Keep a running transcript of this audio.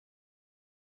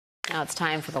Now it's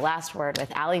time for the last word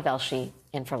with Ali Velshi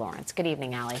in for Lawrence. Good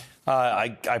evening, Ali.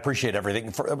 I appreciate everything.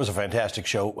 It was a fantastic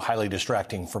show, highly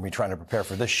distracting for me trying to prepare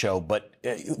for this show. But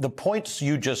the points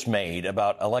you just made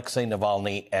about Alexei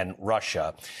Navalny and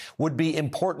Russia would be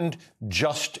important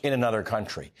just in another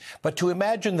country. But to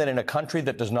imagine that in a country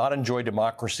that does not enjoy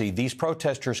democracy, these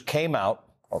protesters came out,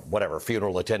 or whatever,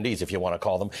 funeral attendees, if you want to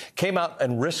call them, came out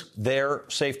and risked their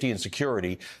safety and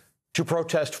security to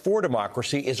protest for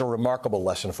democracy is a remarkable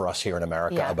lesson for us here in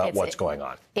America about what's going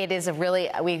on. It is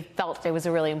we felt it was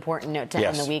a really important note to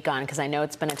end the week on, because I know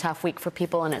it's been a tough week for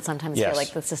people and it sometimes feel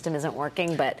like the system isn't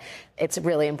working, but it's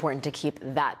really important to keep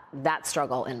that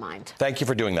struggle in mind. Thank you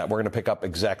for doing that. We're going to pick up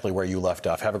exactly where you left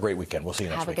off. Have a great weekend. We'll see you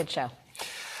next week. Have a good show.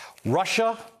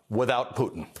 Russia without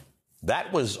Putin.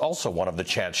 That was also one of the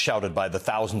chants shouted by the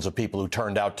thousands of people who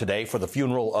turned out today for the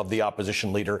funeral of the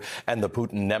opposition leader and the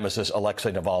Putin nemesis,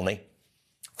 Alexei Navalny.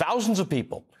 Thousands of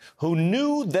people who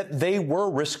knew that they were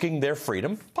risking their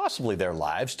freedom, possibly their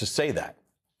lives, to say that.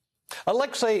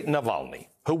 Alexei Navalny,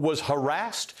 who was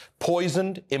harassed,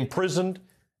 poisoned, imprisoned,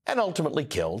 and ultimately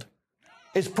killed,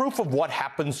 is proof of what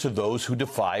happens to those who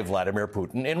defy Vladimir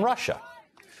Putin in Russia.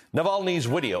 Navalny's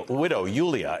widow,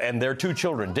 Yulia, and their 2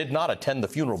 children did not attend the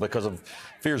funeral because of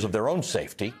fears of their own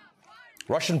safety.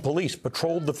 Russian police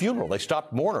patrolled the funeral. They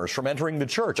stopped mourners from entering the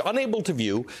church, unable to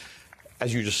view,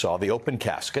 as you just saw, the open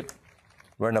casket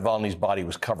where Navalny's body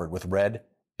was covered with red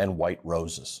and white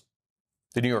roses.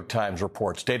 The New York Times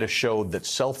reports data showed that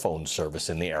cell phone service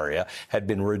in the area had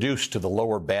been reduced to the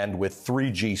lower bandwidth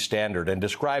 3G standard and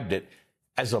described it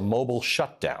as a mobile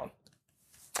shutdown.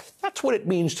 That's what it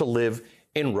means to live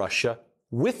in Russia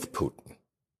with Putin.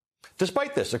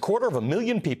 Despite this,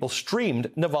 250,000 people streamed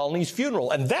Navalny's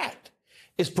funeral, and that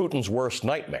is Putin's worst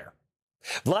nightmare.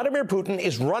 Vladimir Putin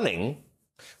is running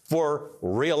for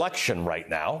re-election right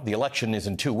now. The election is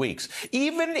in 2 weeks.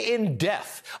 Even in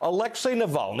death, Alexei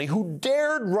Navalny, who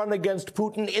dared run against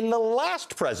Putin in the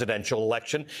last presidential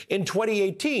election in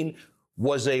 2018,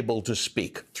 was able to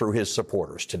speak through his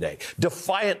supporters today,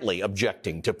 defiantly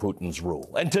objecting to Putin's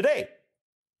rule. And today,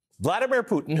 Vladimir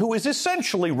Putin, who is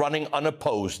essentially running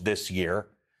unopposed this year,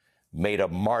 made a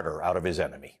martyr out of his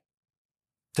enemy.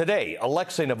 Today,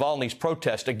 Alexei Navalny's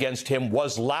protest against him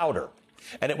was louder,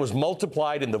 and it was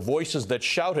multiplied in the voices that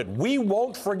shouted, "We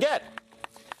won't forget,"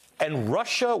 and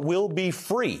 "Russia will be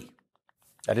free,"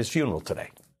 at his funeral today.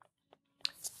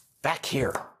 Back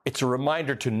here, it's a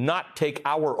reminder to not take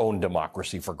our own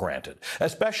democracy for granted,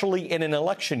 especially in an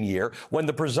election year when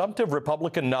the presumptive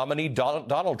Republican nominee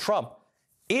Donald Trump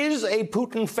is a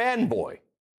Putin fanboy.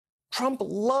 Trump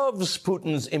loves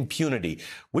Putin's impunity,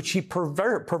 which he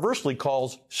perversely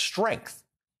calls strength.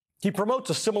 He promotes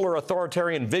a similar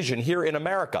authoritarian vision here in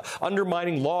America,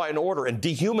 undermining law and order and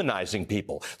dehumanizing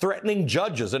people, threatening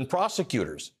judges and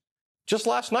prosecutors. Just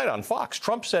last night on Fox,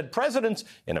 Trump said presidents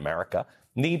in America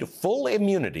need full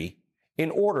immunity in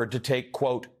order to take,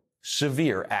 quote,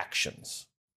 severe actions.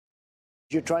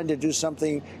 You're trying to do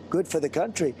something good for the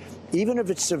country. Even if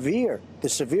it's severe, the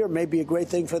severe may be a great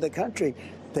thing for the country.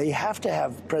 They have to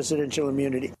have presidential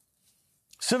immunity.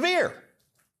 Severe?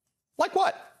 Like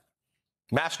what?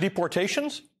 Mass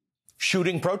deportations?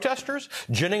 Shooting protesters?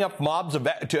 Ginning up mobs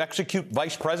to execute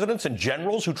vice presidents and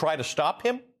generals who try to stop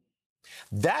him?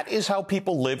 That is how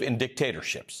people live in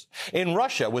dictatorships. In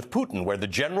Russia, with Putin, where the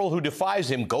general who defies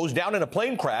him goes down in a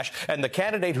plane crash and the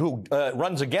candidate who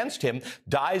runs against him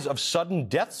dies of sudden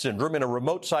death syndrome in a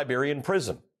remote Siberian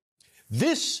prison.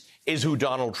 This is who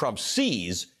Donald Trump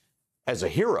sees as a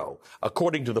hero,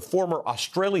 according to the former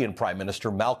Australian Prime Minister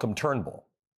Malcolm Turnbull.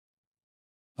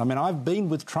 I mean, I've been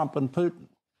with Trump and Putin.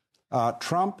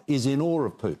 Trump is in awe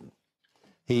of Putin.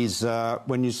 He's,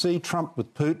 when you see Trump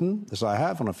with Putin, as I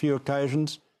have on a few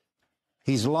occasions,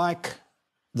 he's like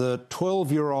the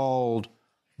 12-year-old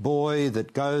boy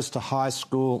that goes to high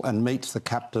school and meets the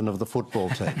captain of the football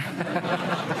team.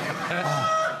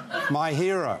 My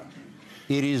hero.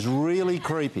 It is really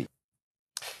creepy.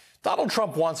 Donald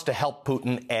Trump wants to help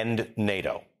Putin end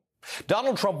NATO.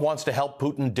 Donald Trump wants to help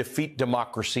Putin defeat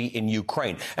democracy in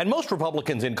Ukraine. And most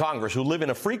Republicans in Congress who live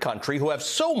in a free country who have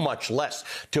so much less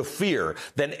to fear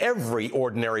than every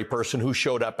ordinary person who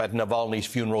showed up at Navalny's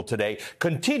funeral today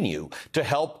continue to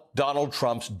help Donald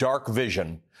Trump's dark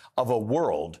vision of a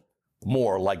world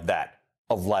more like that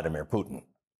of Vladimir Putin.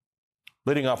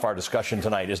 Leading off our discussion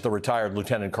tonight is the retired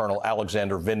Lieutenant Colonel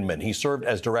Alexander Vindman. He served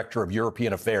as Director of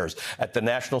European Affairs at the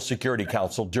National Security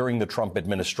Council during the Trump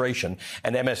administration,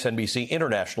 and MSNBC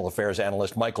International Affairs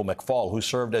analyst Michael McFaul, who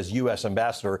served as U.S.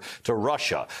 Ambassador to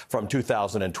Russia from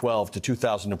 2012 to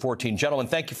 2014. Gentlemen,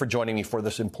 thank you for joining me for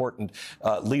this important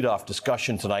lead-off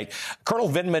discussion tonight. Colonel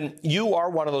Vindman, you are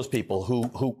one of those people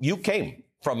who you came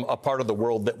from a part of the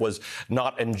world that was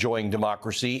not enjoying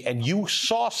democracy, and you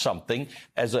saw something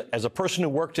as a person who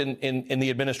worked in the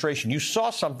administration. You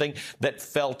saw something that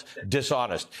felt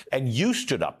dishonest, and you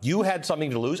stood up. You had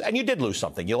something to lose, and you did lose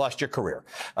something. You lost your career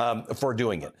for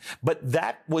doing it. But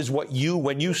that was what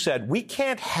when you said, we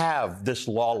can't have this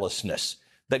lawlessness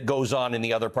that goes on in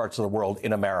the other parts of the world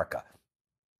in America.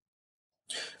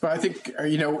 But I think,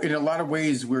 in a lot of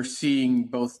ways, we're seeing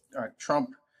both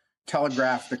Trump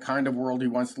telegraph the kind of world he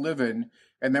wants to live in,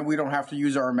 and then we don't have to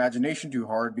use our imagination too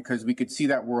hard because we could see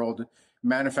that world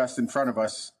manifest in front of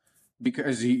us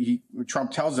because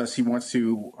Trump tells us he wants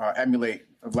to emulate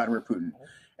Vladimir Putin.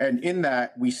 And in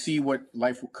that, we see what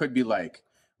life could be like.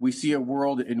 We see a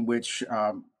world in which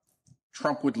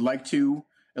Trump would like to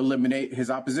eliminate his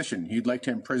opposition. He'd like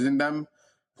to imprison them,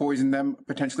 poison them,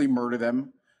 potentially murder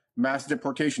them, mass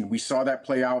deportation. We saw that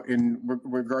play out in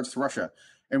regards to Russia.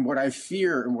 And what I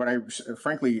fear and what I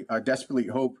frankly desperately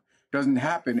hope doesn't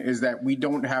happen is that we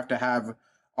don't have to have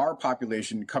our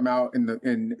population come out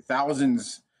in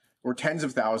thousands or tens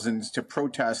of thousands to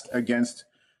protest against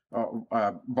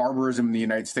barbarism in the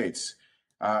United States.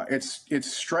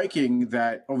 It's striking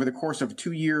that over the course of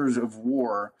 2 years of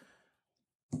war,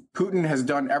 Putin has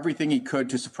done everything he could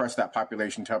to suppress that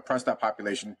population, to oppress that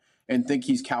population, and think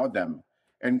he's cowed them.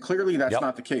 And clearly that's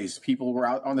not the case. People were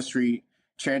out on the street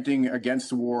chanting against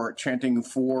the war, chanting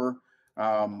for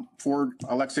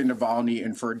Alexei Navalny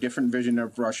and for a different vision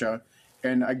of Russia.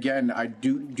 And again, I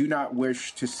do not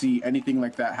wish to see anything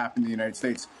like that happen in the United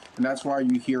States. And that's why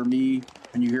you hear me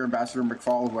and you hear Ambassador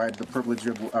McFaul, who I had the privilege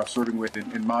of serving with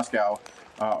in Moscow,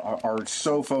 are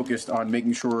so focused on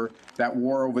making sure that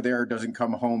war over there doesn't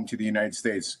come home to the United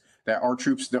States, that our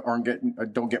troops don't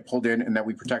get pulled in, and that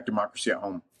we protect democracy at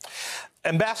home.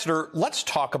 Ambassador, let's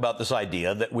talk about this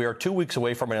idea that we are 2 weeks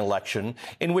away from an election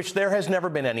in which there has never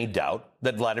been any doubt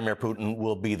that Vladimir Putin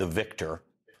will be the victor.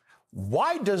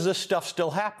 Why does this stuff still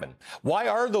happen? Why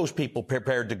are those people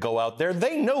prepared to go out there?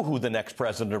 They know who the next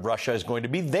president of Russia is going to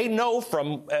be. They know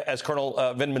from, as Colonel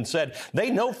Vindman said, they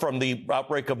know from the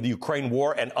outbreak of the Ukraine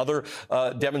war and other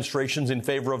demonstrations in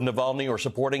favor of Navalny or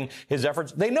supporting his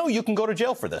efforts. They know you can go to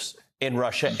jail for this in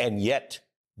Russia, and yet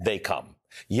they come.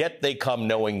 Yet they come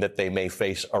knowing that they may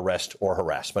face arrest or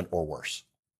harassment or worse.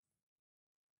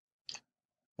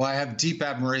 Well, I have deep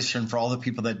admiration for all the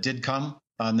people that did come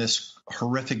on this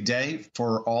horrific day,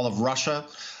 for all of Russia,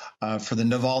 for the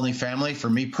Navalny family. For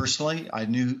me personally, I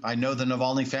know the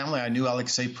Navalny family. I knew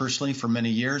Alexei personally for many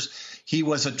years. He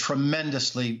was a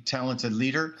tremendously talented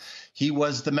leader. He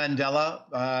was the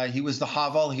Mandela. He was the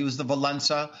Havel. He was the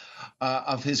Valenza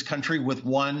of his country, with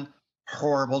one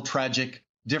horrible, tragic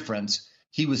difference.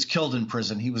 He was killed in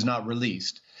prison. He was not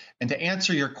released. And to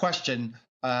answer your question,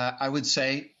 I would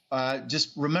say,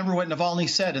 just remember what Navalny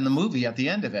said in the movie at the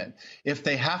end of it. If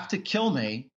they have to kill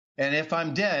me, and if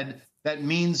I'm dead, that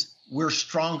means we're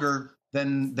stronger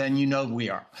than you know we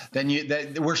are.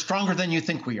 We're stronger than you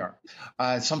think we are.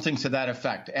 Something to that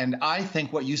effect. And I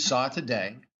think what you saw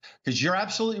today, because you're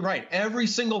absolutely right, every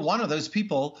single one of those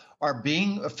people are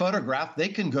being photographed. They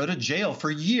can go to jail for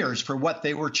years for what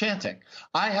they were chanting.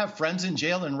 I have friends in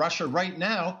jail in Russia right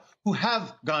now who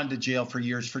have gone to jail for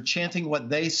years for chanting what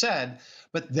they said,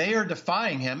 but they are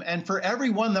defying him. And for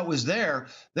everyone that was there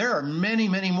are many,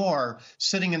 many more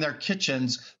sitting in their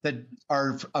kitchens that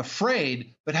are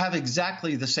afraid, but have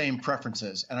exactly the same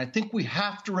preferences. And I think we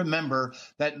have to remember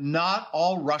that not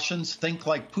all Russians think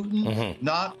like Putin. Mm-hmm.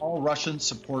 Not all Russians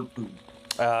support Putin.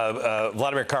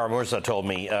 Vladimir Karamurza told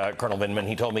me, Colonel Vindman,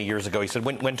 he told me years ago, he said,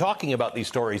 when talking about these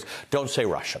stories, don't say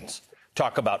Russians.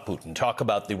 Talk about Putin. Talk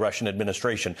about the Russian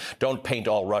administration. Don't paint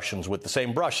all Russians with the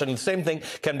same brush. And the same thing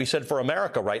can be said for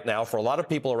America right now, for a lot of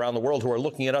people around the world who are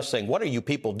looking at us saying, what are you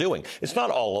people doing? It's not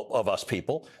all of us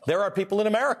people. There are people in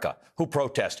America who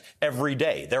protest every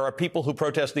day. There are people who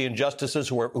protest the injustices,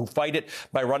 who fight it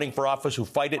by running for office, who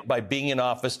fight it by being in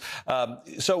office.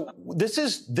 So this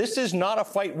is not a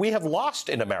fight we have lost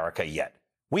in America yet.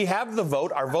 We have the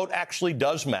vote. Our vote actually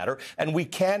does matter, and we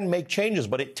can make changes,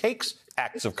 but it takes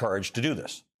acts of courage to do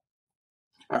this.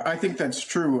 I think that's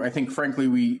true. I think, frankly,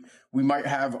 we might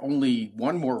have only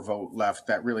one more vote left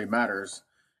that really matters.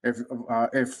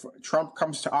 If Trump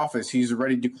comes to office, he's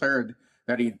already declared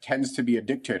that he intends to be a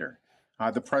dictator.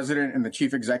 The president and the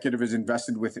chief executive is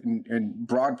invested with in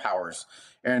broad powers.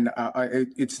 And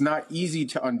it's not easy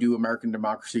to undo American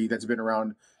democracy that's been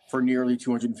around for nearly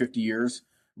 250 years.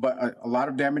 But a lot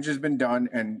of damage has been done,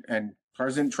 and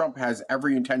President Trump has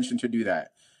every intention to do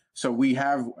that. So we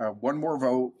have one more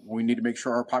vote. We need to make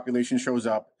sure our population shows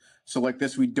up. So like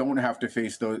this, we don't have to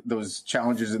face those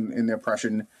challenges in the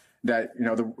oppression that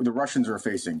the Russians are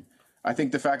facing. I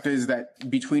think the fact is that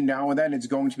between now and then, it's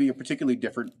going to be a particularly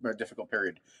difficult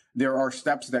period. There are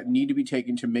steps that need to be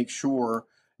taken to make sure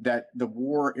that the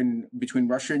war between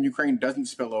Russia and Ukraine doesn't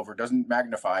spill over, doesn't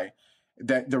magnify.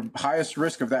 That the highest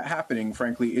risk of that happening,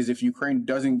 frankly, is if Ukraine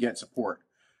doesn't get support.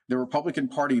 The Republican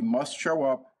Party must show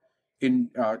up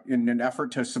in an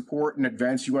effort to support and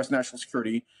advance U.S. national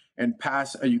security and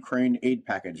pass a Ukraine aid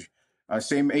package,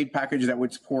 same aid package that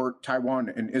would support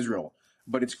Taiwan and Israel.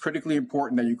 But it's critically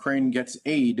important that Ukraine gets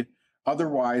aid.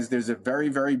 Otherwise, there's a very,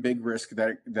 very big risk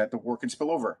that the war could spill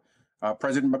over.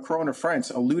 President Macron of France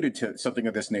alluded to something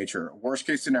of this nature, a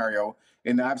worst-case scenario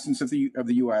in the absence of the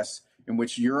U.S., in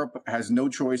which Europe has no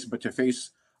choice but to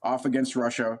face off against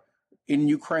Russia in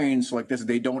Ukraine. So like this,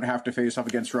 they don't have to face off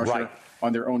against Russia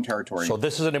on their own territory. So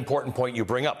this is an important point you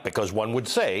bring up, because one would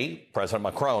say President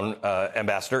Macron,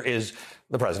 Ambassador, is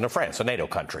the president of France, a NATO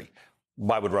country.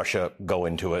 Why would Russia go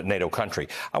into a NATO country?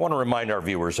 I want to remind our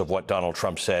viewers of what Donald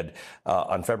Trump said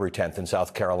on February 10th in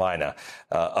South Carolina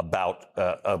about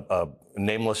a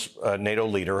nameless NATO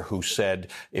leader who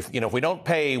said, if we don't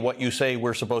pay what you say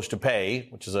we're supposed to pay,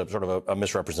 which is a sort of a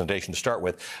misrepresentation to start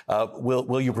with,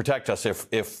 will you protect us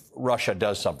if Russia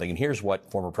does something? And here's what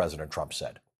former President Trump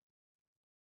said.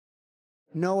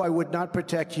 No, I would not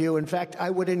protect you. In fact, I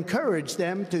would encourage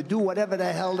them to do whatever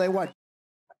the hell they want.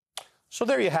 So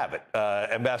there you have it,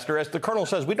 Ambassador. As the Colonel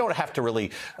says, we don't have to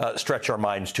really stretch our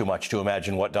minds too much to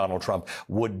imagine what Donald Trump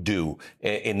would do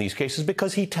in these cases,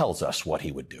 because he tells us what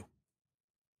he would do.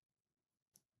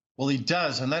 Well, he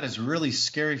does, and that is really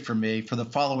scary for me for the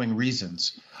following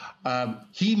reasons.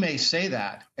 He may say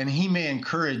that, and he may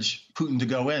encourage Putin to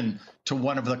go in to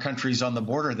one of the countries on the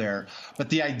border there. But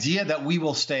the idea that we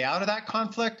will stay out of that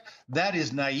conflict, that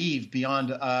is naive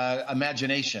beyond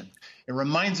imagination. It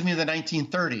reminds me of the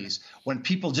 1930s when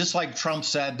people just like Trump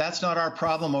said, that's not our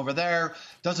problem over there.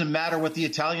 Doesn't matter what the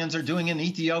Italians are doing in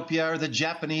Ethiopia or the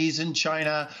Japanese in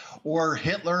China or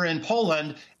Hitler in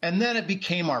Poland. And then it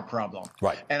became our problem.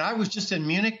 Right. And I was just in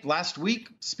Munich last week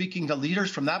speaking to leaders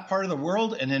from that part of the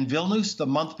world, and in Vilnius the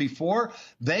month before.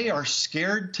 They are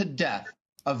scared to death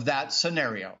of that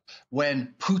scenario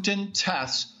when Putin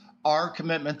tests our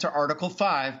commitment to Article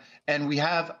 5 and we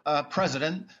have a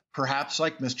president perhaps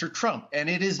like Mr. Trump. And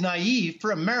it is naive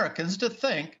for Americans to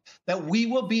think that we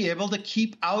will be able to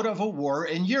keep out of a war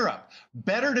in Europe.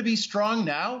 Better to be strong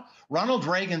now. Ronald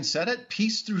Reagan said it,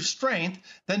 peace through strength,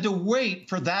 than to wait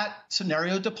for that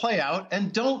scenario to play out.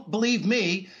 And don't believe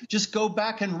me, just go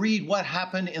back and read what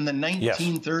happened in the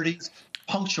 1930s,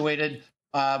 punctuated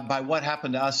by what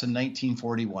happened to us in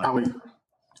 1941.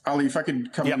 Ali, if I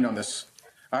could come in on this.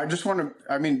 I just want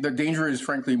to, the danger is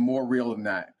frankly more real than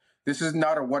that. This is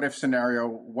not a what if scenario.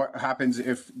 What happens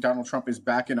if Donald Trump is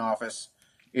back in office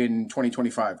in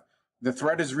 2025? The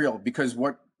threat is real, because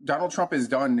what Donald Trump has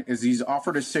done is he's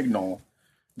offered a signal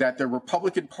that the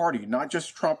Republican Party, not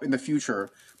just Trump in the future,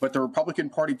 but the Republican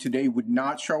Party today would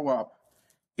not show up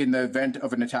in the event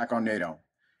of an attack on NATO.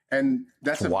 And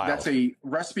that's a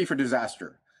recipe for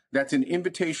disaster. That's an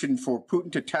invitation for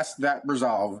Putin to test that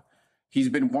resolve. He's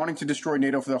been wanting to destroy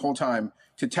NATO for the whole time,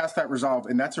 to test that resolve.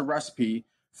 And that's a recipe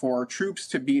for our troops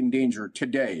to be in danger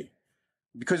today,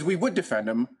 because we would defend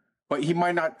him, but he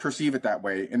might not perceive it that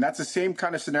way. And that's the same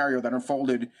kind of scenario that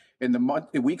unfolded in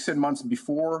the weeks and months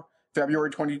before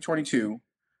February 2022,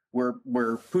 where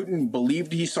Putin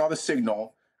believed he saw the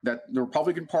signal that the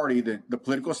Republican Party, the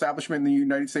political establishment in the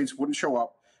United States, wouldn't show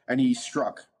up, and he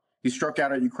struck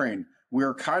out at Ukraine.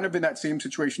 We're kind of in that same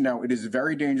situation now. It is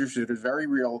very dangerous. It is very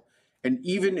real. And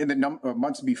even in the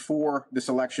months before this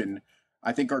election,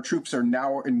 I think our troops are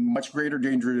now in much greater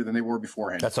danger than they were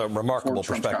beforehand. That's a remarkable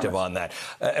perspective on that.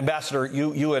 Ambassador,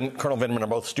 you and Colonel Vindman are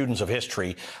both students of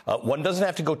history. One doesn't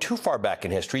have to go too far back in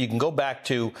history. You can go back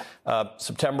to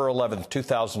September 11th,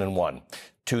 2001,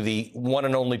 to the one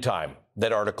and only time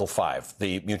that Article 5,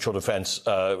 the mutual defense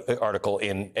article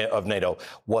of NATO,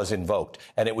 was invoked.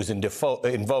 And it was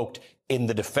invoked in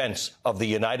the defense of the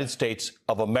United States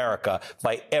of America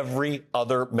by every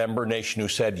other member nation who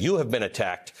said, you have been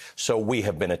attacked, so we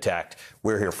have been attacked.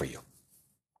 We're here for you.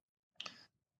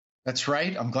 That's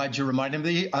right. I'm glad you reminded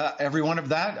me, everyone, of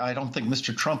that. I don't think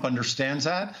Mr. Trump understands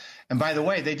that. And by the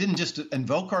way, they didn't just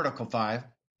invoke Article 5.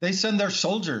 They send their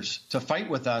soldiers to fight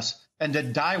with us and to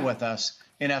die with us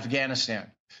in Afghanistan.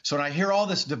 So when I hear all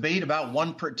this debate about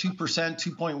 2%,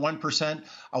 2.1%,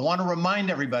 I want to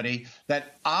remind everybody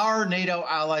that our NATO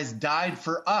allies died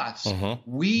for us.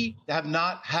 We have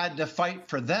not had to fight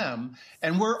for them,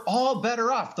 and we're all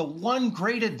better off. The one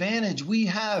great advantage we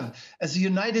have as the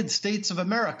United States of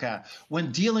America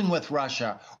when dealing with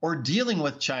Russia or dealing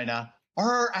with China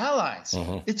are our allies.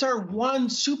 It's our one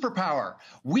superpower.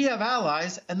 We have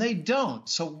allies and they don't.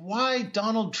 So why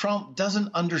Donald Trump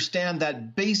doesn't understand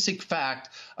that basic fact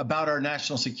about our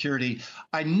national security?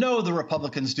 I know the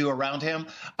Republicans do around him.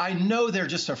 I know they're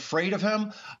just afraid of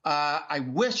him. I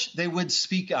wish they would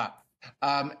speak up.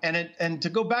 And to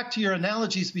go back to your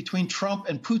analogies between Trump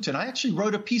and Putin, I actually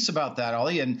wrote a piece about that,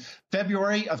 Ollie, in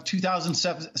February of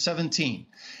 2017.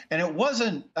 And it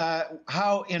wasn't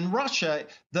how in Russia,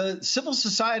 the civil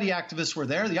society activists were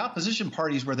there, the opposition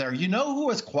parties were there. You know who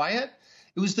was quiet?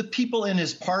 It was the people in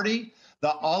his party,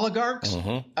 the oligarchs,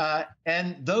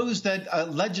 and those that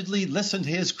allegedly listen to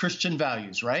his Christian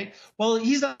values, right? Well,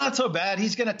 he's not so bad.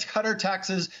 He's going to cut our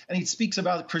taxes, and he speaks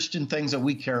about Christian things that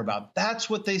we care about. That's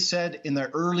what they said in the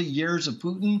early years of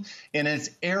Putin, and it's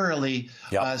eerily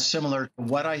similar to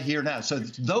what I hear now. So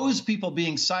those people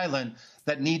being silent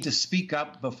that need to speak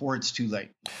up before it's too late.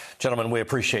 Gentlemen, we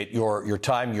appreciate your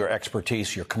time, your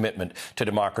expertise, your commitment to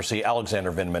democracy.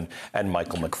 Alexander Vindman and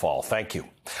Michael McFaul, thank you.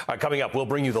 Coming up, we'll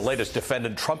bring you the latest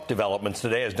defendant Trump developments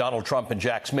today as Donald Trump and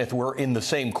Jack Smith were in the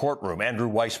same courtroom.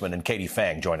 Andrew Weissmann and Katie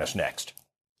Fang join us next.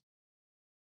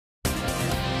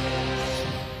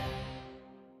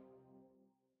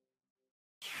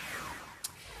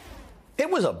 It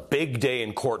was a big day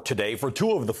in court today for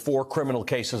two of the four criminal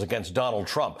cases against Donald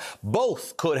Trump.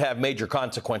 Both could have major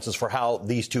consequences for how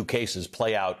these two cases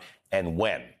play out and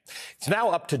when. It's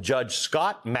now up to Judge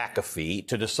Scott McAfee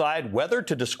to decide whether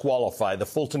to disqualify the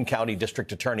Fulton County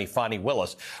District Attorney Fani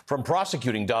Willis from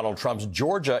prosecuting Donald Trump's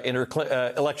Georgia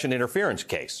election interference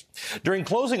case. During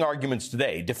closing arguments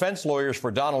today, defense lawyers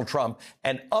for Donald Trump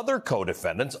and other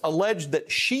co-defendants alleged that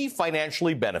she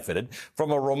financially benefited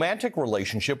from a romantic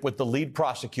relationship with the lead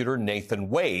prosecutor, Nathan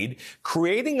Wade,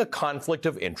 creating a conflict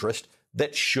of interest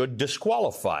that should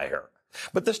disqualify her.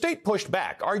 But the state pushed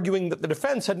back, arguing that the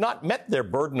defense had not met their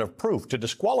burden of proof to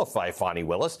disqualify Fani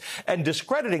Willis and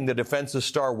discrediting the defense's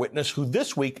star witness, who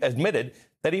this week admitted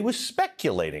that he was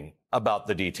speculating about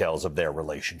the details of their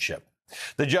relationship.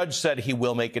 The judge said he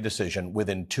will make a decision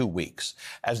within 2 weeks.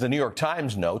 As the New York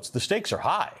Times notes, the stakes are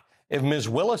high. If Ms.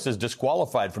 Willis is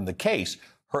disqualified from the case,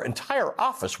 her entire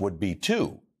office would be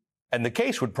too. And the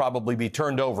case would probably be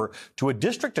turned over to a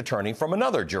district attorney from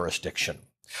another jurisdiction.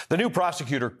 The new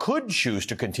prosecutor could choose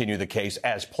to continue the case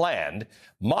as planned,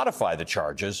 modify the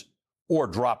charges, or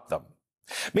drop them.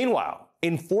 Meanwhile,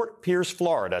 in Fort Pierce,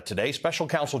 Florida today, special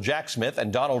counsel Jack Smith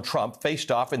and Donald Trump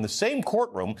faced off in the same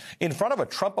courtroom in front of a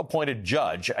Trump-appointed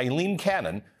judge, Aileen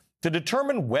Cannon, to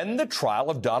determine when the trial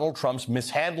of Donald Trump's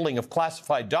mishandling of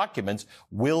classified documents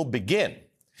will begin.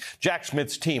 Jack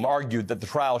Smith's team argued that the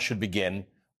trial should begin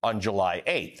on July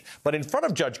 8th. But in front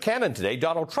of Judge Cannon today,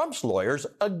 Donald Trump's lawyers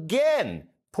again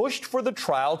pushed for the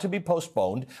trial to be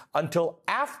postponed until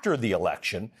after the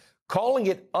election, calling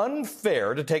it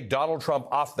unfair to take Donald Trump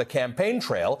off the campaign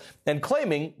trail and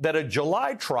claiming that a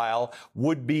July trial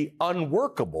would be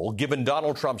unworkable given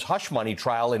Donald Trump's hush money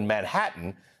trial in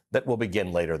Manhattan that will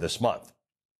begin later this month.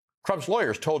 Trump's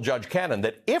lawyers told Judge Cannon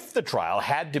that if the trial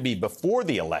had to be before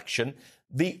the election,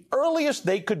 the earliest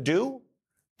they could do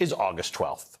is August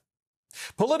 12th.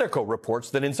 Politico reports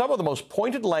that in some of the most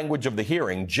pointed language of the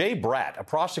hearing, Jay Bratt, a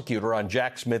prosecutor on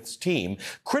Jack Smith's team,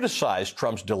 criticized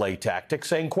Trump's delay tactics,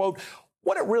 saying, quote,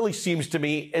 "What it really seems to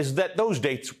me is that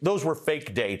those were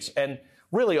fake dates and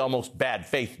really almost bad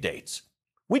faith dates.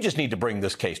 We just need to bring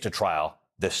this case to trial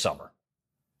this summer."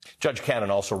 Judge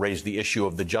Cannon also raised the issue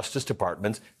of the Justice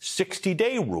Department's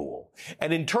 60-day rule,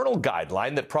 an internal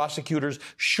guideline that prosecutors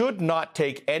should not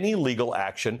take any legal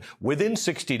action within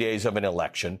 60 days of an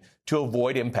election to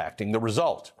avoid impacting the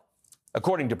result.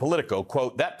 According to Politico,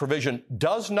 quote, "That provision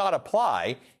does not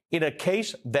apply in a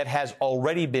case that has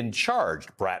already been charged,"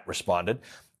 Bratt responded,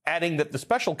 adding that the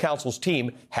special counsel's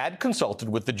team had consulted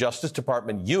with the Justice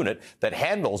Department unit that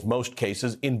handles most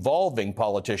cases involving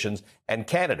politicians and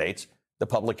candidates, the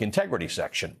public integrity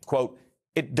section. Quote,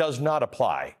 "It does not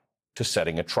apply to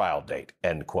setting a trial date,"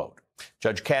 end quote.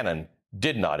 Judge Cannon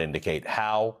did not indicate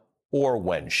how or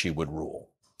when she would rule.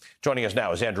 Joining us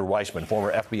now is Andrew Weissmann,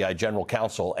 former FBI general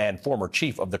counsel and former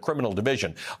chief of the criminal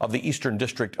division of the Eastern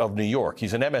District of New York.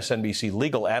 He's an MSNBC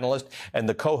legal analyst and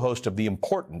the co-host of the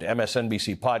important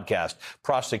MSNBC podcast,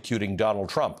 Prosecuting Donald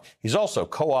Trump. He's also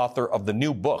co-author of the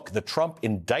new book, The Trump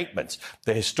Indictments,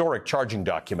 the historic charging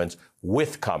documents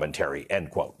with commentary, end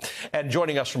quote. And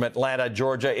joining us from Atlanta,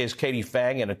 Georgia, is Katie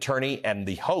Phang, an attorney and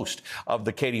the host of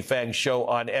the Katie Phang Show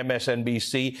on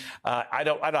MSNBC. I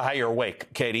don't know how you're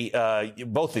awake, Katie.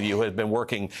 Both of you have been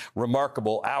working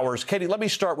remarkable hours. Katie, let me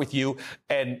start with you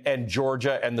and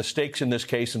Georgia and the stakes in this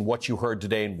case and what you heard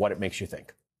today and what it makes you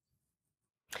think.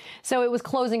 So it was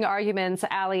closing arguments,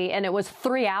 Ali, and it was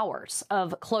 3 hours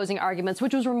of closing arguments,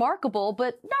 which was remarkable,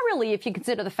 but not really if you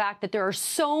consider the fact that there are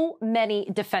so many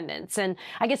defendants. And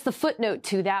I guess the footnote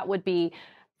to that would be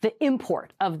the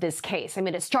import of this case. I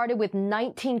mean, it started with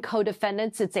 19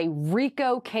 co-defendants. It's a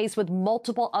RICO case with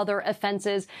multiple other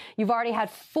offenses. You've already had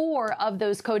 4 of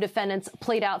those co-defendants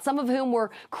played out, some of whom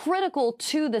were critical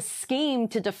to the scheme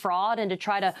to defraud and to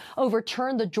try to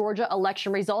overturn the Georgia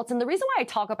election results. And the reason why I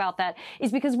talk about that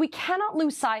is because we cannot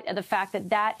lose sight of the fact that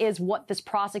that is what this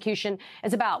prosecution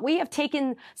is about. We have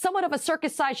taken somewhat of a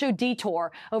circus sideshow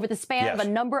detour over the span of a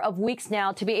number of weeks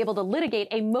now to be able to litigate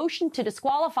a motion to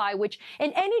disqualify, which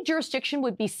in any jurisdiction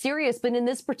would be serious, but in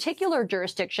this particular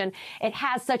jurisdiction, it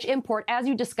has such import, as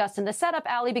you discussed in the setup,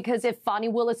 Ali, because if Fani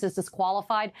Willis is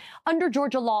disqualified under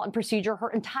Georgia law and procedure, her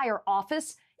entire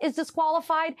office is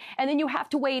disqualified, and then you have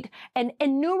to wait an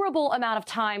innumerable amount of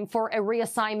time for a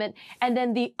reassignment, and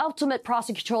then the ultimate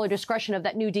prosecutorial discretion of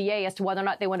that new DA as to whether or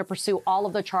not they want to pursue all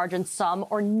of the charge and some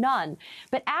or none.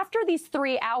 But after these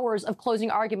 3 hours of closing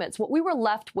arguments, what we were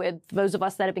left with, those of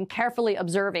us that have been carefully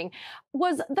observing,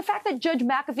 was the fact that Judge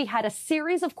McAfee had a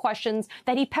series of questions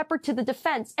that he peppered to the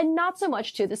defense and not so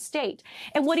much to the state.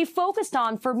 And what he focused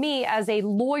on, for me as a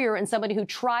lawyer and somebody who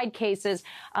tried cases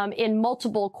in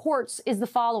multiple courts, is the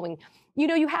following. You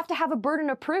know, you have to have a burden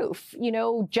of proof. You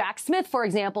know, Jack Smith, for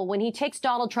example, when he takes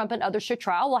Donald Trump and others to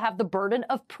trial, will have the burden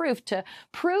of proof to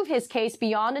prove his case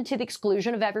beyond and to the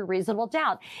exclusion of every reasonable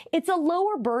doubt. It's a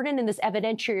lower burden in this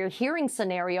evidentiary hearing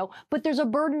scenario, but there's a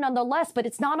burden nonetheless, but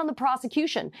it's not on the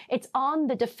prosecution. It's on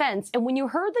the defense. And when you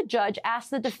heard the judge ask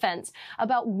the defense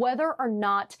about whether or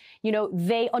not, you know,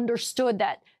 they understood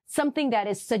that something that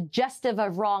is suggestive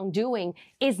of wrongdoing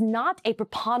is not a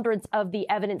preponderance of the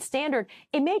evidence standard,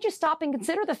 it made you stop and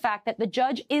consider the fact that the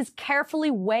judge is carefully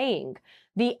weighing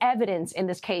the evidence in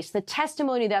this case, the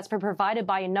testimony that's been provided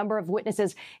by a number of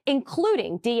witnesses,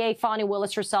 including DA Fani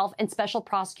Willis herself and Special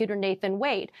Prosecutor Nathan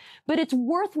Wade. But it's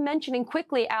worth mentioning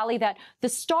quickly, Ali, that the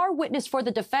star witness for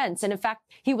the defense, and in fact,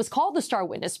 he was called the star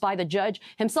witness by the judge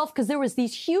himself because there was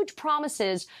these huge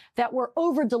promises that were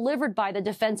over-delivered by the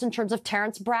defense in terms of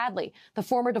Terrence Bradley, the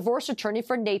former divorce attorney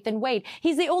for Nathan Wade.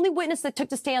 He's the only witness that took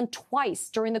the stand twice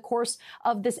during the course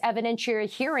of this evidentiary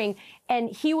hearing, and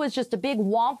he was just a big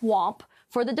womp-womp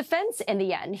for the defense in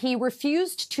the end. He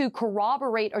refused to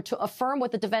corroborate or to affirm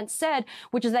what the defense said,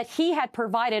 which is that he had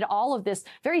provided all of this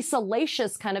very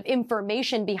salacious kind of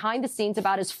information behind the scenes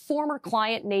about his former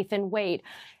client, Nathan Wade.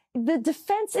 The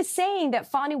defense is saying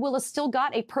that Fani Willis still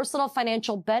got a personal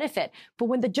financial benefit. But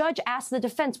when the judge asked the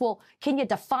defense, well, can you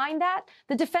define that?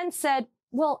 The defense said,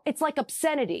 well, it's like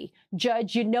obscenity.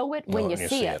 Judge, you know it when you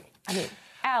see it. I mean,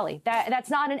 Ali, that's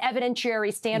not an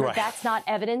evidentiary standard. Right. That's not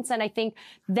evidence. And I think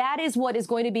that is what is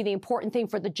going to be the important thing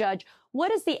for the judge.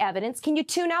 What is the evidence? Can you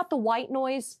tune out the white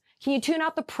noise? Can you tune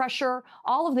out the pressure,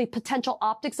 all of the potential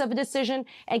optics of a decision,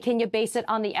 and can you base it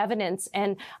on the evidence?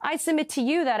 And I submit to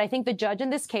you that I think the judge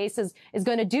in this case is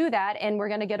going to do that, and we're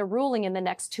going to get a ruling in the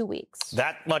next 2 weeks.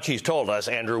 That much he's told us,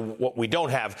 Andrew. What we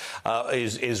don't have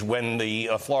is when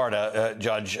the Florida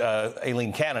judge,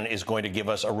 Aileen Cannon, is going to give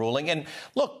us a ruling. And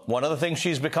look, one of the things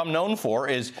she's become known for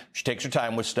is she takes her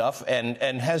time with stuff and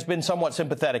has been somewhat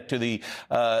sympathetic to the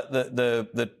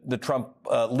Trump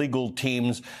legal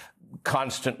team's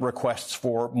constant requests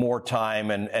for more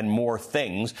time and more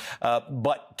things.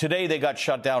 But today they got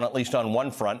shut down, at least on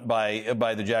one front,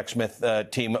 by the Jack Smith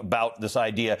team about this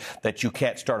idea that you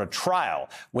can't start a trial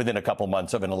within a couple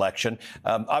months of an election.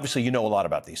 Obviously, you know a lot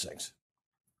about these things.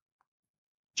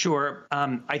 Sure.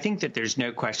 I think that there's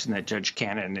no question that Judge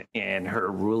Cannon in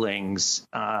her rulings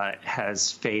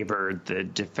has favored the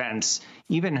defense.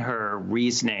 Even her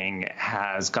reasoning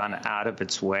has gone out of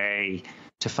its way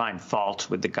to find fault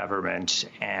with the government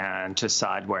and to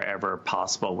side wherever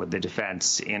possible with the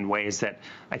defense in ways that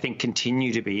I think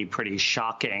continue to be pretty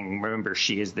shocking. Remember,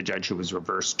 she is the judge who was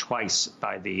reversed twice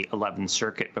by the 11th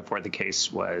Circuit before the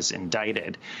case was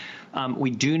indicted. We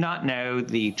do not know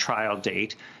the trial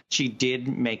date. She did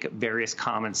make various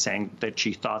comments saying that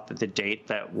she thought that the date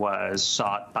that was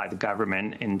sought by the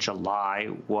government in July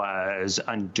was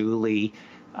unduly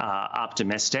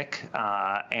optimistic,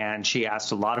 and she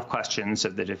asked a lot of questions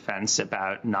of the defense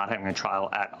about not having a trial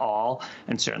at all,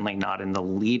 and certainly not in the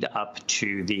lead up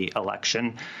to the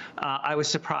election. I was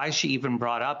surprised she even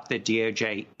brought up the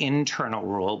DOJ internal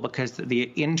rule, because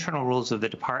the internal rules of the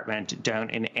department don't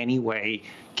in any way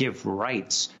give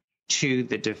rights to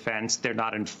the defense. They're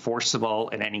not enforceable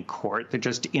in any court. They're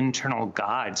just internal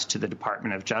guides to the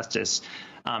Department of Justice.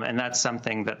 And that's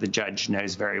something that the judge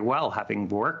knows very well, having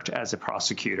worked as a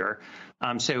prosecutor.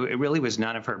 So it really was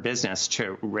none of her business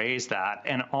to raise that.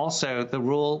 And also, the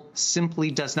rule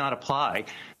simply does not apply.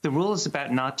 The rule is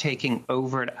about not taking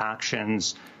overt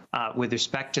actions with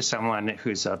respect to someone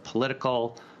who's a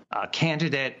political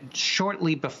candidate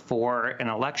shortly before an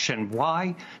election.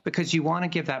 Why? Because you want to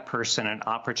give that person an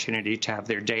opportunity to have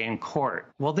their day in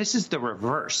court. Well, this is the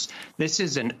reverse. This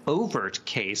is an overt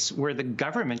case where the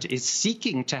government is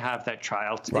seeking to have that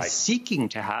trial, is seeking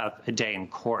to have a day in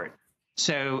court.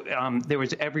 So there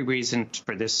was every reason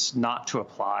for this not to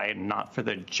apply and not for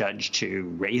the judge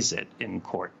to raise it in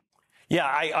court. Yeah,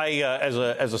 I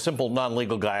as a simple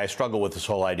non-legal guy, I struggle with this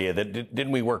whole idea that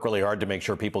didn't we work really hard to make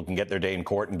sure people can get their day in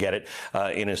court and get it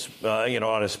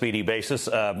on a speedy basis?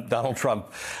 Donald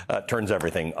Trump turns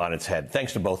everything on its head.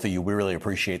 Thanks to both of you. We really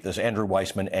appreciate this. Andrew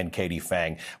Weissmann and Katie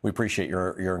Fang. We appreciate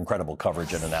your incredible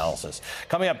coverage and analysis.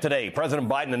 Coming up today, President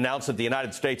Biden announced that the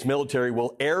United States military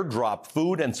will airdrop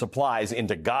food and supplies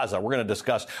into Gaza. We're going to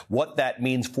discuss what that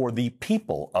means for the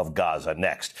people of Gaza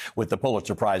next with the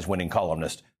Pulitzer Prize winning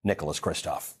columnist Nicholas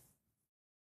Kristof.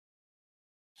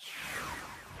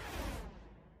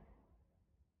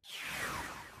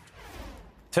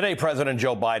 Today, President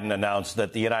Joe Biden announced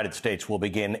that the United States will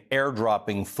begin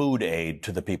airdropping food aid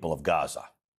to the people of Gaza.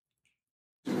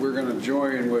 We're going to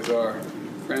join with our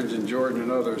friends in Jordan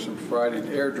and others in providing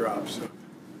airdrops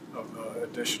of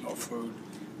additional food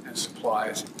and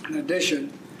supplies. In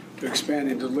addition to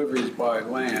expanding deliveries by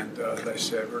land, as I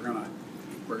said, we're going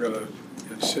to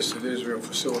insist that Israel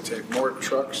facilitate more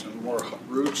trucks and more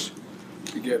routes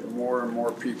to get more and more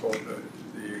people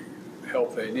the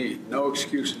help they need. No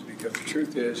excuses, because the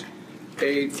truth is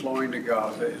aid flowing to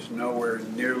Gaza is nowhere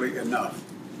nearly enough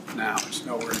now. It's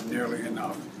nowhere nearly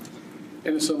enough.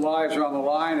 Innocent lives are on the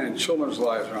line and children's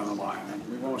lives are on the line. And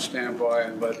we won't stand by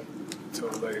and let until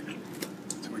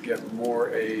we get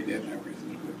more aid in there.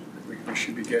 We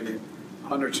should be getting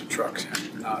hundreds of trucks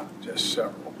in, not just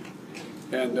several.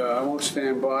 And I won't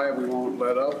stand by, we won't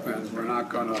let up, and we're not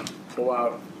going to pull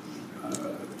out,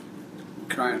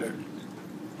 trying to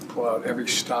pull out every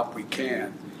stop we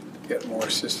can to get more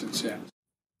assistance in.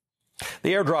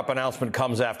 The airdrop announcement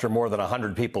comes after more than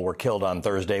 100 people were killed on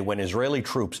Thursday when Israeli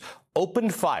troops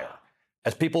opened fire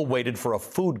as people waited for a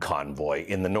food convoy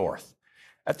in the north.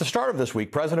 At the start of this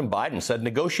week, President Biden said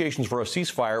negotiations for a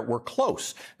ceasefire were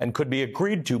close and could be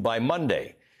agreed to by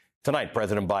Monday. Tonight,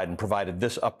 President Biden provided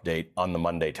this update on the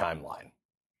Monday timeline.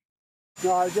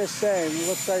 No, I was just saying, it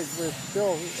looks like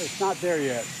it's not there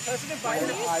yet. President Biden,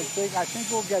 I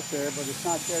think we'll get there, but it's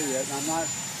not there yet,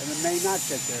 and it may not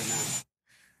get there now.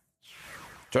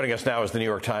 Joining us now is the New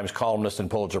York Times columnist and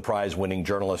Pulitzer Prize-winning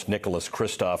journalist Nicholas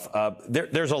Kristof.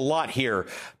 There's a lot here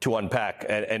to unpack.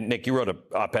 And Nick, you wrote an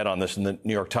op-ed on this in the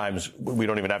New York Times. We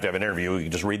don't even have to have an interview. You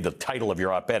can just read the title of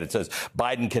your op-ed. It says,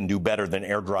 Biden can do better than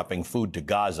airdropping food to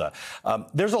Gaza.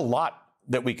 There's a lot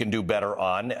that we can do better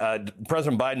on.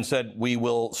 President Biden said we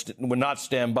will not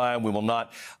stand by and we will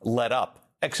not let up,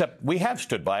 except we have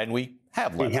stood by and we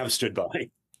have let up. We have stood by.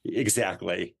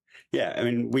 Exactly. Yeah, I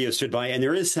mean, we have stood by, and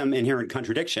there is some inherent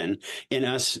contradiction in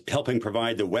us helping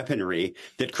provide the weaponry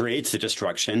that creates the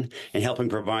destruction and helping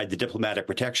provide the diplomatic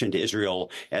protection to Israel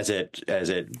as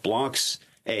it blocks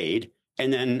aid,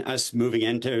 and then us moving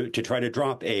in to try to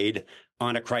drop aid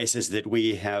on a crisis that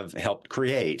we have helped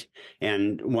create,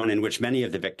 and one in which many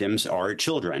of the victims are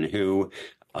children who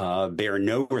bear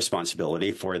no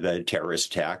responsibility for the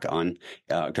terrorist attack on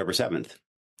October 7th.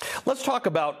 Let's talk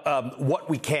about what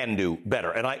we can do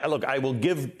better. And I will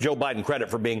give Joe Biden credit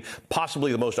for being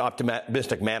possibly the most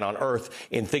optimistic man on earth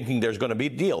in thinking there's going to be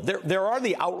a deal. There are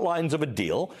the outlines of a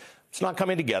deal. It's not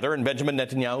coming together, and Benjamin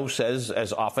Netanyahu says,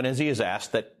 as often as he is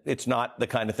asked, that it's not the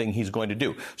kind of thing he's going to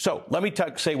do. So let me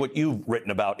say what you've written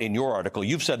about in your article.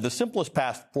 You've said the simplest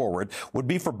path forward would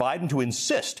be for Biden to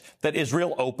insist that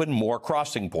Israel open more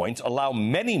crossing points, allow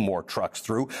many more trucks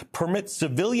through, permit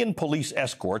civilian police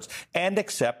escorts, and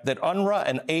accept that UNRWA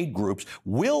and aid groups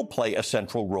will play a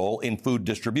central role in food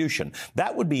distribution.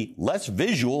 That would be less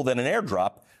visual than an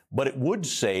airdrop, but it would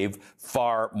save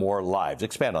far more lives.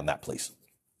 Expand on that, please.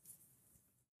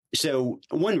 So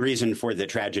one reason for the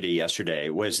tragedy yesterday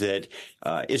was that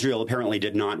Israel apparently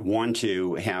did not want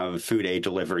to have food aid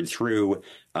delivered through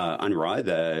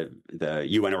UNRWA, the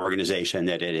UN organization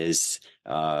that it has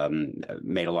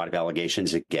made a lot of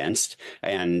allegations against,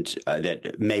 and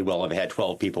that may well have had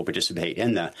 12 people participate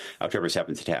in the October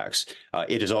 7th attacks.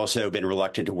 It has also been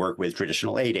reluctant to work with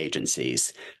traditional aid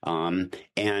agencies. And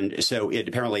so it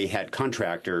apparently had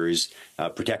contractors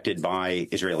protected by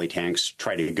Israeli tanks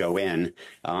try to go in.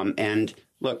 And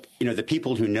look, the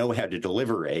people who know how to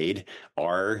deliver aid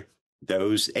are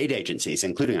those aid agencies,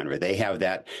 including UNRWA. They have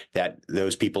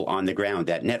those people on the ground,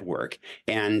 that network.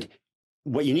 And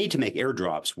what you need to make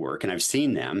airdrops work, and I've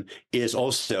seen them, is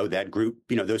also that group,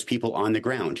 those people on the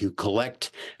ground who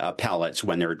collect pallets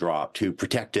when they're dropped, who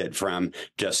protect it from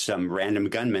just some random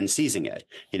gunman seizing it.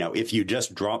 If you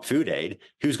just drop food aid,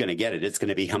 who's going to get it? It's going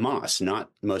to be Hamas, not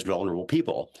most vulnerable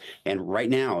people. And right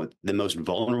now, the most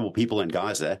vulnerable people in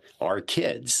Gaza are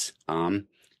kids.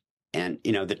 And,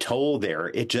 the toll there,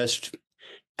 it just,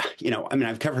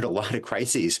 I've covered a lot of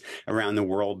crises around the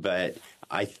world, but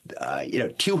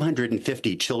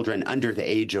 250 children under the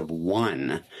age of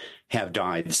 1 have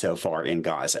died so far in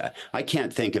Gaza. I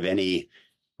can't think of any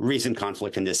recent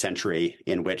conflict in this century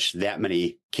in which that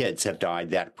many kids have died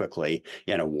that quickly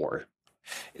in a war.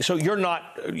 So you're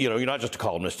not just a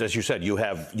columnist. As you said, you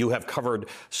have covered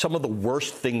some of the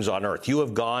worst things on earth. You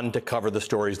have gone to cover the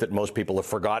stories that most people have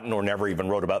forgotten or never even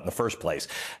wrote about in the first place.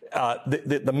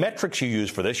 The metrics you use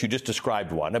for this, you just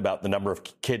described one about the number of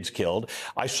kids killed.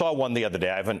 I saw one the other day.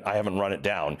 I haven't run it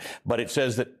down, but it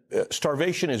says that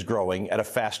starvation is growing at a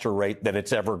faster rate than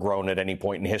it's ever grown at any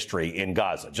point in history in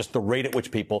Gaza. Just the rate at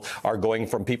which people are going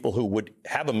from people who would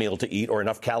have a meal to eat or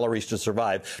enough calories to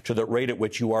survive to the rate at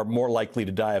which you are more likely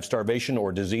to die of starvation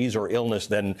or disease or illness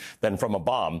than from a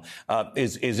bomb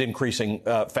is increasing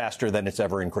faster than it's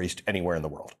ever increased anywhere in the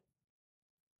world.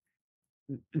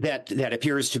 That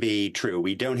appears to be true.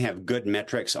 We don't have good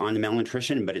metrics on the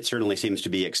malnutrition, but it certainly seems to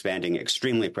be expanding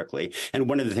extremely quickly. And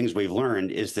one of the things we've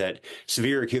learned is that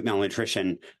severe acute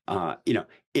malnutrition,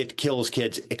 it kills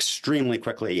kids extremely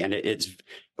quickly. And it's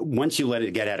once you let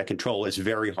it get out of control, it's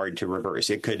very hard to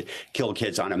reverse. It could kill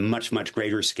kids on a much, much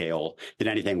greater scale than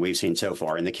anything we've seen so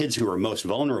far. And the kids who are most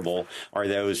vulnerable are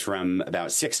those from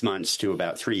about 6 months to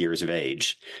about 3 years of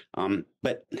age.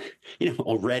 But,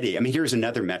 already, here's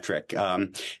another metric.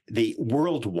 The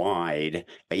worldwide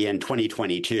in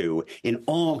 2022, in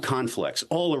all conflicts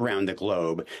all around the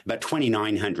globe, about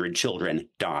 2,900 children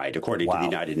died, according to the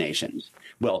United Nations.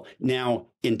 Well, now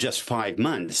in just 5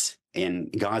 months, in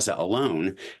Gaza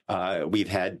alone, we've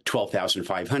had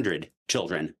 12,500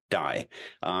 children die.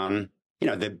 The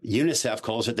UNICEF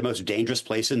calls it the most dangerous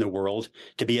place in the world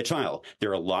to be a child. There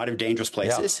are a lot of dangerous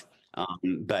places.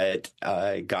 But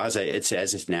Gaza, it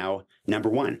says, is now number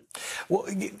 1. Well,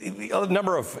 a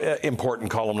number of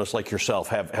important columnists like yourself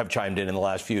have chimed in the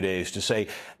last few days to say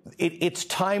it's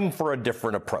time for a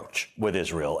different approach with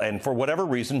Israel. And for whatever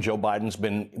reason, Joe Biden's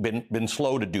been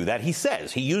slow to do that.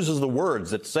 He uses the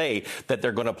words that say that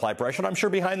they're going to apply pressure. And I'm sure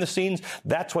behind the scenes,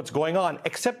 that's what's going on,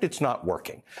 except it's not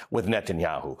working with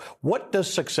Netanyahu. What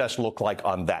does success look like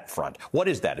on that front? What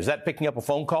is that? Is that picking up a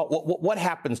phone call? What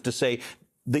happens to say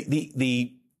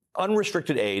the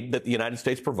unrestricted aid that the United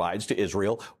States provides to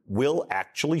Israel will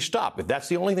actually stop? If that's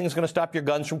the only thing that's going to stop your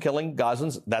guns from killing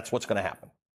Gazans, that's what's going to happen.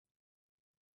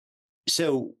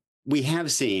 So we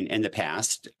have seen in the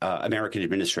past American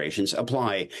administrations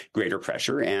apply greater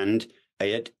pressure, and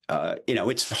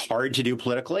it's hard to do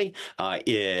politically.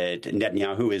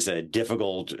 Netanyahu is a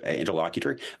difficult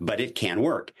interlocutor, but it can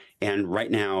work. And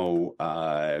right now,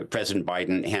 President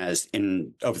Biden has,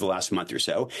 over the last month or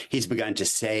so, he's begun to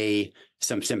say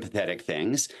some sympathetic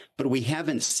things, but we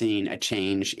haven't seen a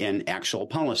change in actual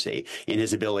policy, in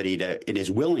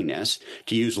his willingness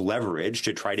to use leverage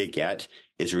to try to get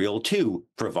Israel to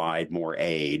provide more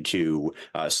aid to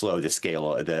slow the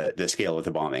scale of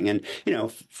the bombing. And,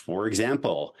 for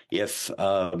example, if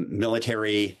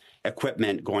military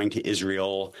equipment going to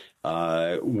Israel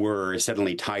were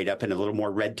suddenly tied up in a little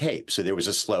more red tape, so there was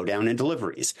a slowdown in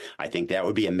deliveries, I think that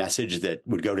would be a message that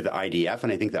would go to the IDF,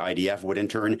 and I think the IDF would in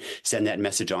turn send that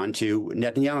message on to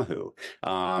Netanyahu.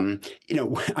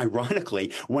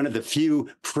 Ironically, one of the few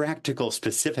practical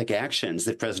specific actions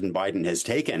that President Biden has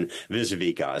taken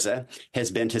vis-a-vis Gaza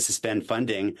has been to suspend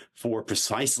funding for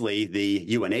precisely the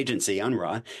UN agency,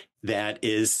 UNRWA, that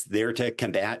is there to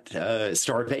combat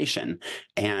starvation.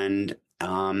 And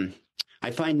I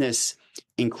find this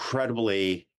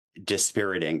incredibly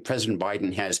dispiriting. President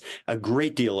Biden has a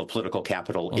great deal of political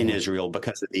capital in Israel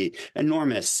because of the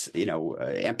enormous,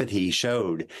 empathy he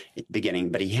showed at the beginning,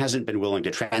 but he hasn't been willing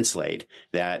to translate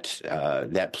that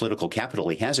political capital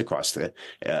he has across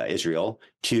Israel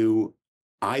to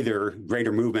either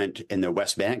greater movement in the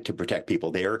West Bank to protect people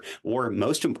there, or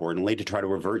most importantly, to try to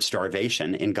avert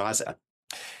starvation in Gaza.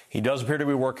 He does appear to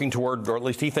be working toward, or at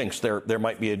least he thinks there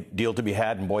might be a deal to be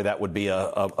had. And boy, that would be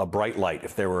a bright light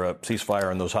if there were a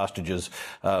ceasefire and those hostages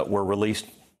were released.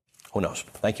 Who knows?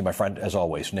 Thank you, my friend. As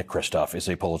always, Nick Kristof is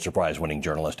a Pulitzer Prize-winning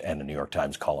journalist and a New York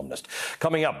Times columnist.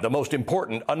 Coming up, the most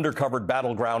important undercovered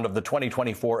battleground of the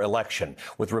 2024 election.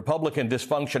 With Republican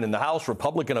dysfunction in the House,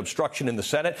 Republican obstruction in the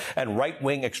Senate, and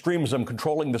right-wing extremism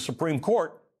controlling the Supreme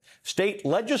Court, state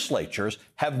legislatures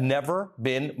have never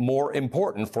been more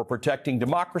important for protecting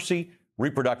democracy,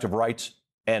 reproductive rights,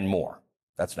 and more.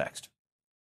 That's next.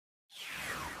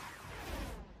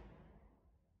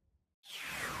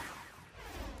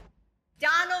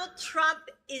 Donald Trump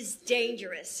is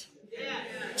dangerous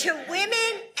to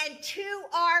women and to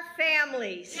our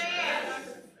families.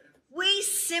 We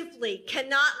simply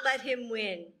cannot let him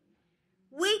win.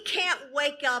 We can't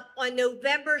wake up on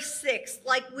November 6th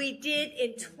like we did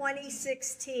in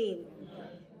 2016,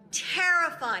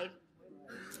 terrified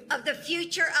of the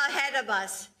future ahead of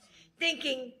us,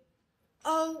 thinking,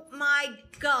 oh my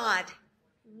God,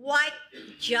 what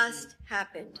just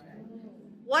happened?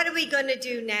 What are we going to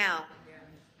do now?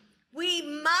 We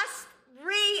must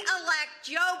re-elect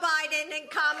Joe Biden and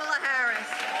Kamala Harris.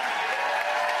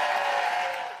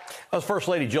 That was First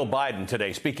Lady Jill Biden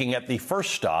today speaking at the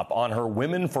first stop on her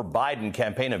Women for Biden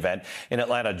campaign event in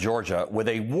Atlanta, Georgia, with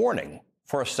a warning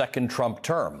for a second Trump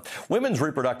term. Women's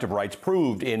reproductive rights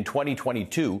proved in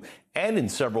 2022 and in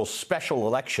several special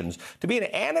elections to be an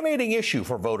animating issue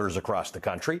for voters across the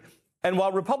country. And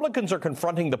while Republicans are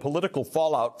confronting the political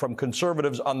fallout from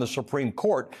conservatives on the Supreme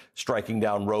Court striking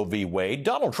down Roe v. Wade,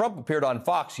 Donald Trump appeared on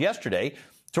Fox yesterday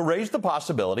to raise the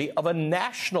possibility of a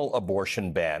national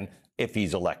abortion ban if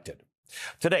he's elected.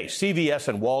 Today, CVS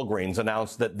and Walgreens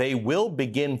announced that they will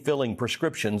begin filling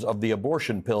prescriptions of the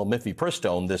abortion pill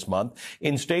mifepristone this month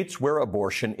in states where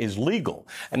abortion is legal.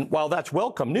 And while that's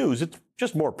welcome news, it's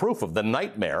just more proof of the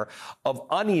nightmare of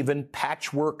uneven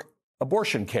patchwork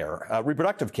abortion care,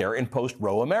 reproductive care in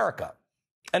post-Roe America.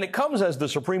 And it comes as the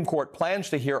Supreme Court plans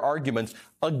to hear arguments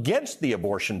against the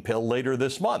abortion pill later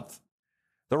this month.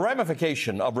 The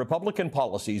ramification of Republican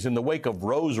policies in the wake of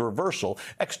Roe's reversal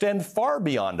extend far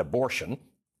beyond abortion.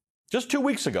 Just 2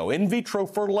 weeks ago, in vitro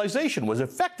fertilization was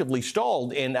effectively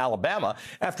stalled in Alabama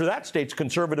after that state's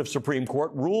conservative Supreme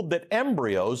Court ruled that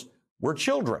embryos were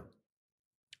children.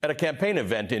 At a campaign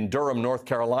event in Durham, North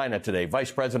Carolina today,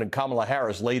 Vice President Kamala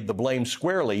Harris laid the blame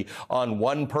squarely on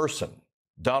one person,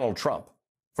 Donald Trump,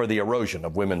 for the erosion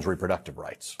of women's reproductive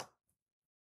rights.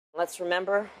 Let's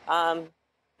remember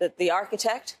that the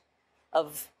architect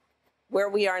of where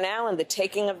we are now and the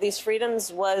taking of these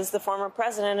freedoms was the former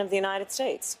president of the United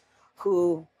States,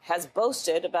 who has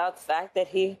boasted about the fact that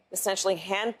he essentially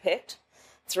handpicked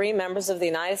 3 members of the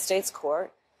United States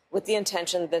court with the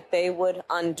intention that they would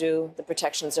undo the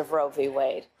protections of Roe v.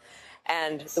 Wade.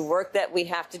 And the work that we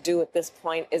have to do at this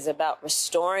point is about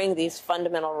restoring these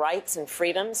fundamental rights and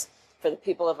freedoms for the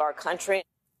people of our country.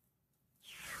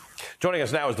 Joining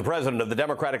us now is the president of the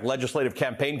Democratic Legislative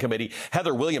Campaign Committee,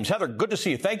 Heather Williams. Heather, good to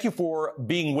see you. Thank you for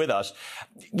being with us.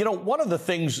 You know, one of the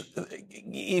things,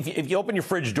 if you open your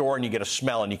fridge door and you get a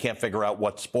smell and you can't figure out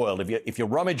what's spoiled, if you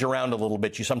rummage around a little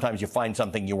bit, sometimes you find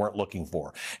something you weren't looking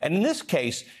for. And in this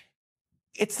case,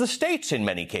 it's the states in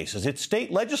many cases. It's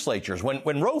state legislatures.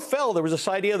 When Roe fell, there was this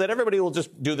idea that everybody will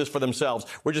just do this for themselves.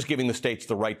 We're just giving the states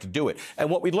the right to do it. And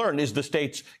what we learned is the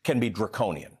states can be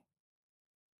draconian.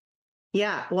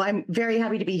 Yeah, well, I'm very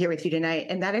happy to be here with you tonight.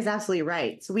 And that is absolutely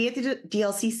right. So we at the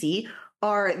DLCC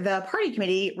are the party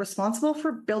committee responsible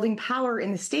for building power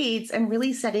in the states and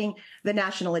really setting the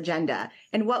national agenda.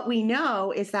 And what we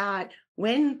know is that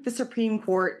when the Supreme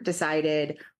Court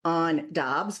decided on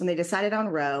Dobbs, when they decided on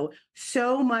Roe,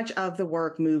 so much of the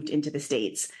work moved into the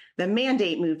states. The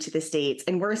mandate moved to the states,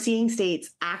 and we're seeing states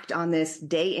act on this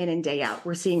day in and day out.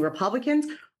 We're seeing Republicans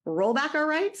roll back our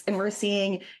rights, and we're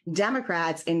seeing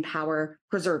Democrats in power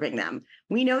preserving them.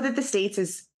 We know that the states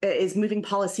is moving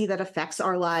policy that affects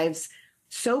our lives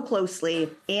so closely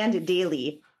and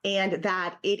daily, and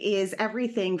that it is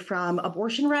everything from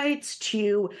abortion rights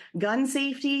to gun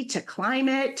safety to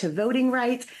climate to voting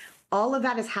rights. All of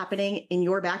that is happening in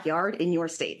your backyard, in your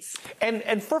states.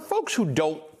 And for folks who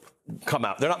don't come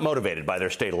out. They're not motivated by their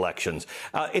state elections.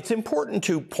 It's important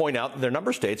to point out there are a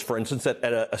number of states, for instance, at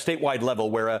a statewide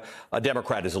level where a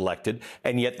Democrat is elected,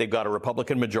 and yet they've got a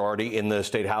Republican majority in the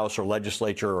state House or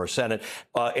legislature or Senate,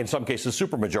 in some cases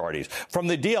supermajorities. From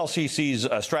the DLCC's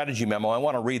strategy memo, I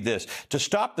want to read this. To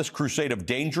stop this crusade of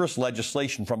dangerous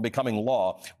legislation from becoming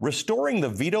law, restoring the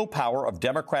veto power of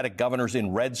Democratic governors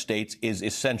in red states is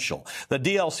essential. The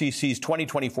DLCC's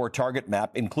 2024 target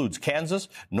map includes Kansas,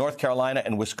 North Carolina,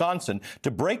 and Wisconsin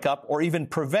to break up or even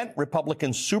prevent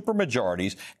Republican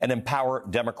supermajorities and empower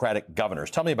Democratic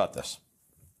governors. Tell me about this.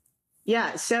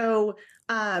 Yeah, so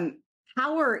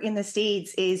power in the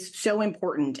states is so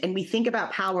important. And we think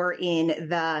about power in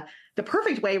the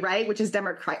perfect way, right, which is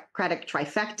Democratic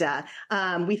trifecta.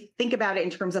 We think about it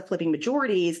in terms of flipping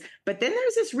majorities. But then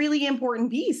there's this really important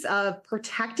piece of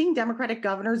protecting Democratic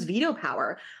governors' veto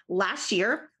power. Last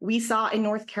year, we saw in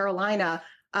North Carolina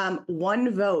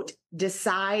one vote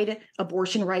decide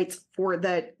abortion rights for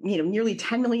the nearly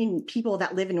 10 million people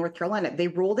that live in North Carolina. They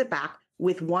rolled it back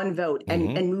with one vote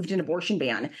and moved an abortion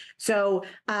ban. So,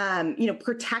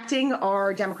 protecting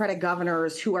our Democratic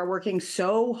governors who are working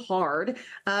so hard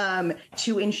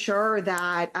to ensure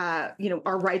that,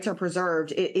 our rights are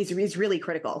preserved is really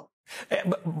critical.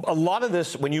 A lot of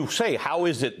this, when you say, how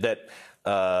is it that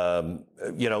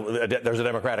there's a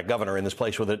Democratic governor in this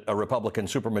place with a Republican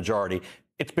supermajority,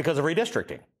 it's because of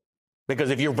redistricting.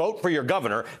 Because if you vote for your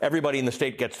governor, everybody in the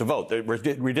state gets to vote.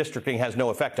 Redistricting has no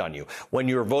effect on you. When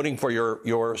you're voting for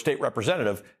your state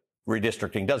representative,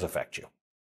 redistricting does affect you.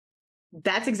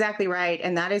 That's exactly right.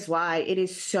 And that is why it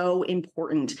is so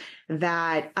important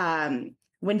that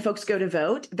when folks go to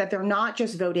vote, that they're not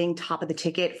just voting top of the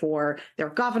ticket for their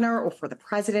governor or for the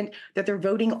president, that they're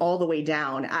voting all the way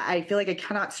down. I feel like I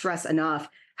cannot stress enough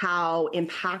how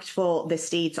impactful the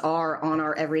states are on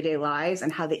our everyday lives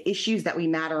and how the issues that we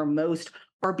matter most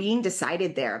are being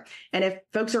decided there. And if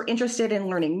folks are interested in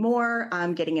learning more,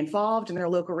 getting involved in their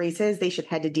local races, they should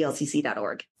head to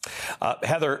dlcc.org.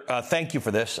 Heather, thank you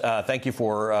for this. Thank you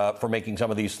for making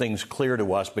some of these things clear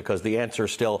to us, because the answer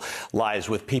still lies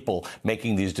with people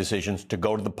making these decisions to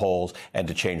go to the polls and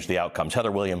to change the outcomes.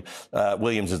 Heather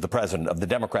Williams is the president of the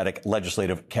Democratic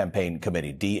Legislative Campaign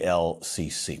Committee,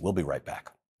 DLCC. We'll be right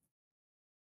back.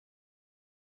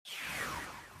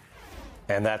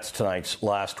 And that's tonight's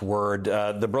last word.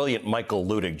 The brilliant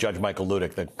Judge Michael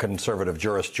Ludig, the conservative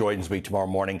jurist, joins me tomorrow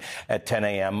morning at 10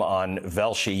 a.m. on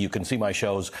Velshi. You can see my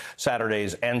shows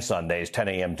Saturdays and Sundays, 10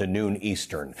 a.m. to noon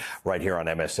Eastern, right here on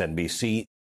MSNBC.